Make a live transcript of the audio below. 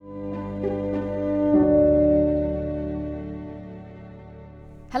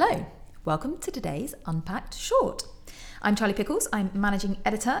Hello, welcome to today's Unpacked Short. I'm Charlie Pickles, I'm managing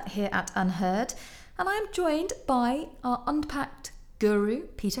editor here at Unheard, and I'm joined by our Unpacked guru,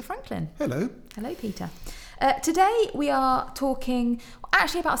 Peter Franklin. Hello. Hello, Peter. Today we are talking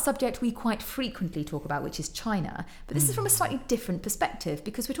actually about a subject we quite frequently talk about, which is China. But this is from a slightly different perspective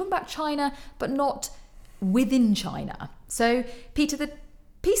because we're talking about China, but not within China. So, Peter, the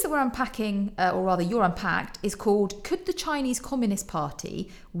piece that we're unpacking, or rather you're unpacked, is called "Could the Chinese Communist Party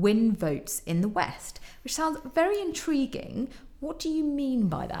Win Votes in the West?" Which sounds very intriguing. What do you mean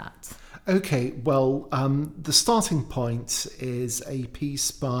by that? Okay, well, the starting point is a piece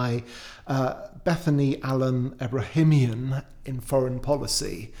by Bethany Allen Ebrahimian in Foreign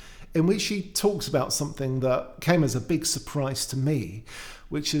Policy, in which she talks about something that came as a big surprise to me,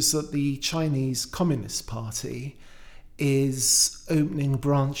 which is that the Chinese Communist Party is opening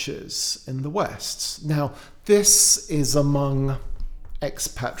branches in the West. Now, this is among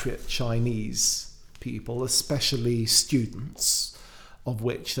expatriate Chinese people, especially students, of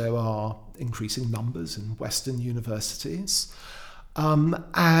which there are increasing numbers in Western universities.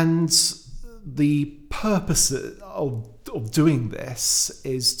 And the purpose of doing this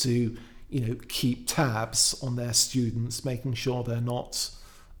is to, keep tabs on their students, making sure they're not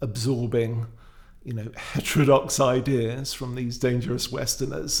absorbing heterodox ideas from these dangerous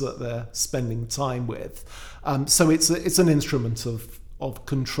Westerners that they're spending time with. So it's an instrument of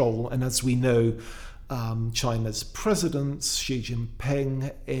control. And as we know, China's president, Xi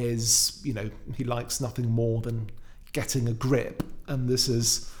Jinping, is, he likes nothing more than getting a grip. And this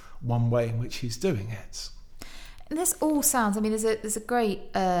is one way in which he's doing it. And this all sounds, there's a great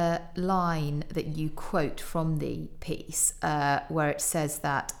line that you quote from the piece where it says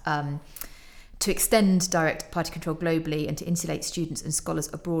that to extend direct party control globally and to insulate students and scholars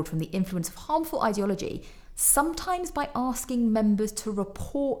abroad from the influence of harmful ideology, sometimes by asking members to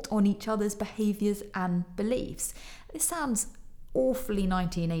report on each other's behaviours and beliefs. This sounds awfully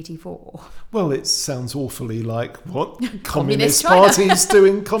 1984. Well, it sounds awfully like what Communist communist parties do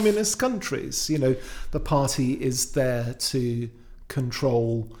in communist countries. The party is there to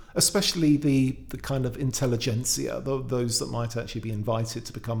control, especially the kind of intelligentsia, those that might actually be invited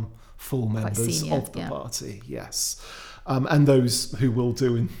to become full members senior, of the party, yes. And those who will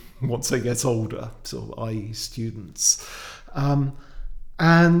do once they get older, sort of, i.e. students.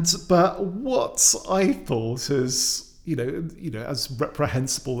 But what I thought is, as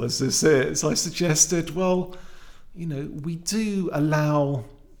reprehensible as this is, I suggested, we do allow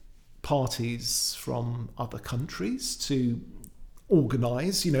parties from other countries to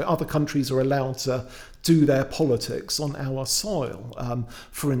organise. Other countries are allowed to do their politics on our soil.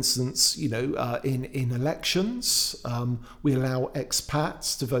 For instance, in elections, we allow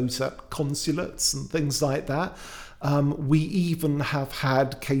expats to vote at consulates and things like that. We even have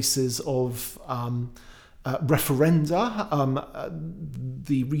had cases of referenda.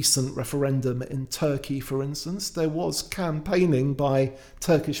 The recent referendum in Turkey, for instance, there was campaigning by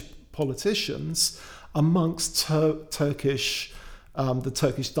Turkish politicians amongst the Turkish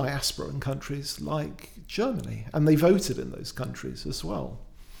diaspora in countries like Germany, and they voted in those countries as well.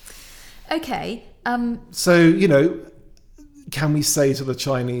 Okay. So, can we say to the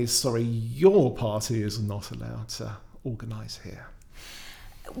Chinese, sorry, your party is not allowed to organise here?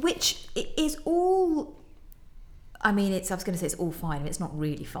 Which is all... I was going to say it's all fine. It's not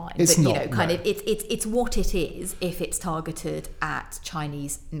really fine. It's but, not, no. It's what it is if it's targeted at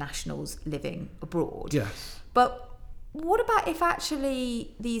Chinese nationals living abroad. Yes. But what about if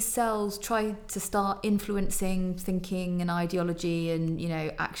actually these cells try to start influencing thinking and ideology and,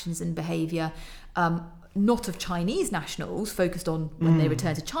 actions and behaviour, not of Chinese nationals focused on when they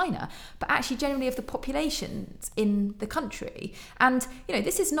return to China, but actually generally of the populations in the country? And,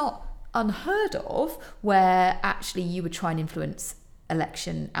 this is not unheard of, where actually you would try and influence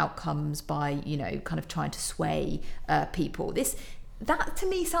election outcomes by, kind of trying to sway people. That to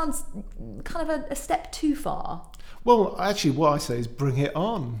me sounds kind of a step too far. Well, actually, what I say is bring it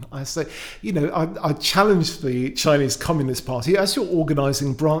on. I say, I challenge the Chinese Communist Party, as you're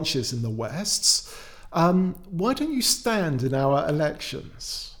organising branches in the West, why don't you stand in our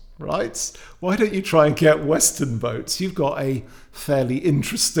elections, right? Why don't you try and get Western votes? You've got a fairly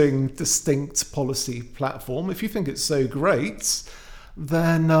interesting, distinct policy platform. If you think it's so great,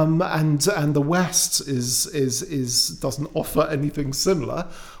 then and the West is doesn't offer anything similar,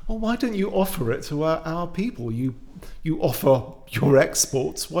 well, why don't you offer it to our people? You offer your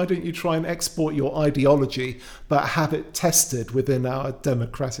exports. Why don't you try and export your ideology, but have it tested within our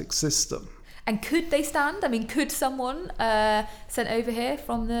democratic system? And could they stand? I mean, could someone sent over here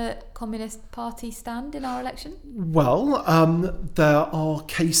from the Communist Party stand in our election? Well, there are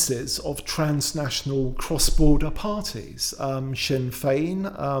cases of transnational cross-border parties. Sinn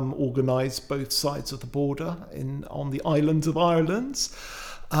Féin organised both sides of the border on the island of Ireland.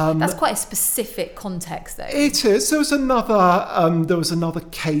 That's quite a specific context, though. It is. There was another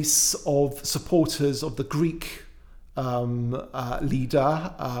case of supporters of the Greek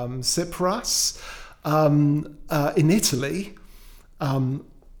leader Tsipras in Italy,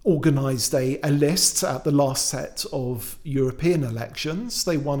 organised a list at the last set of European elections.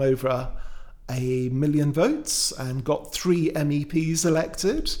 They won over 1 million votes and got 3 MEPs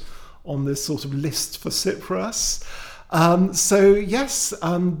elected on this sort of list for Tsipras. So yes,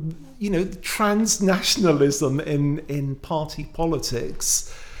 transnationalism in party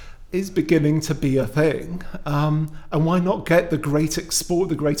politics is beginning to be a thing. And why not get the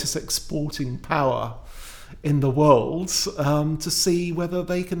greatest exporting power in the world to see whether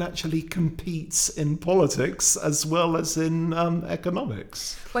they can actually compete in politics as well as in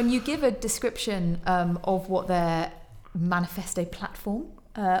economics? When you give a description of what their manifesto platform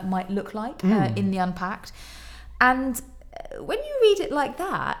might look like in the UnPacked, and when you read it like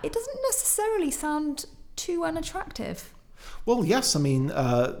that, it doesn't necessarily sound too unattractive. Well, yes, I mean,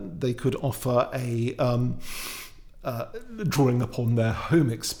 they could offer drawing upon their home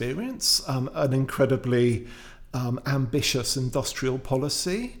experience, an incredibly ambitious industrial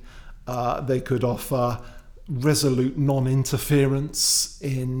policy. They could offer resolute non-interference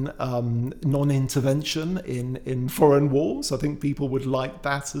non-intervention in foreign wars. I think people would like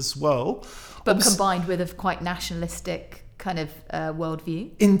that as well. But combined with a quite nationalistic kind of worldview.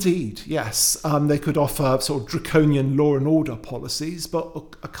 Indeed, yes. They could offer sort of draconian law and order policies, but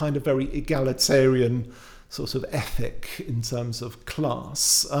a kind of very egalitarian sort of ethic in terms of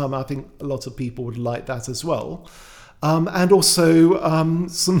class. I think a lot of people would like that as well. And also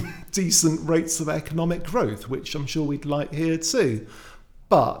some decent rates of economic growth, which I'm sure we'd like here too.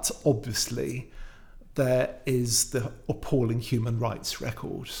 But obviously, there is the appalling human rights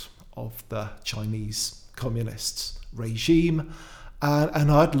record of the Chinese Communist regime,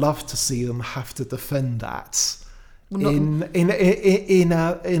 and I'd love to see them have to defend that in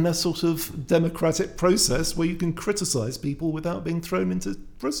a sort of democratic process where you can criticise people without being thrown into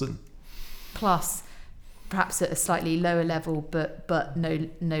prison. Plus, perhaps at a slightly lower level, but no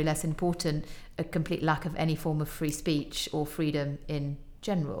less important, a complete lack of any form of free speech or freedom in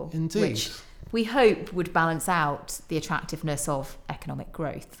general. Indeed. Which we hope would balance out the attractiveness of economic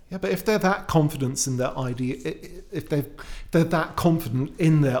growth. Yeah, but if they're that confident in their they're that confident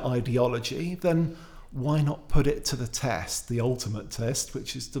in their ideology, then why not put it to the test, the ultimate test,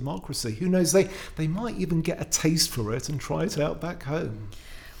 which is democracy? Who knows? They might even get a taste for it and try it out back home.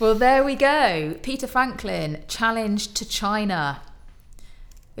 Well, there we go. Peter Franklin, challenge to China.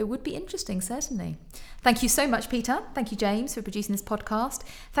 It would be interesting, certainly. Thank you so much, Peter. Thank you, James, for producing this podcast.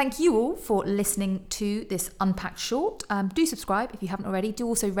 Thank you all for listening to this UnPacked short. Do subscribe if you haven't already. Do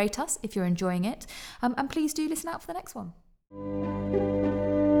also rate us if you're enjoying it. And please do listen out for the next one.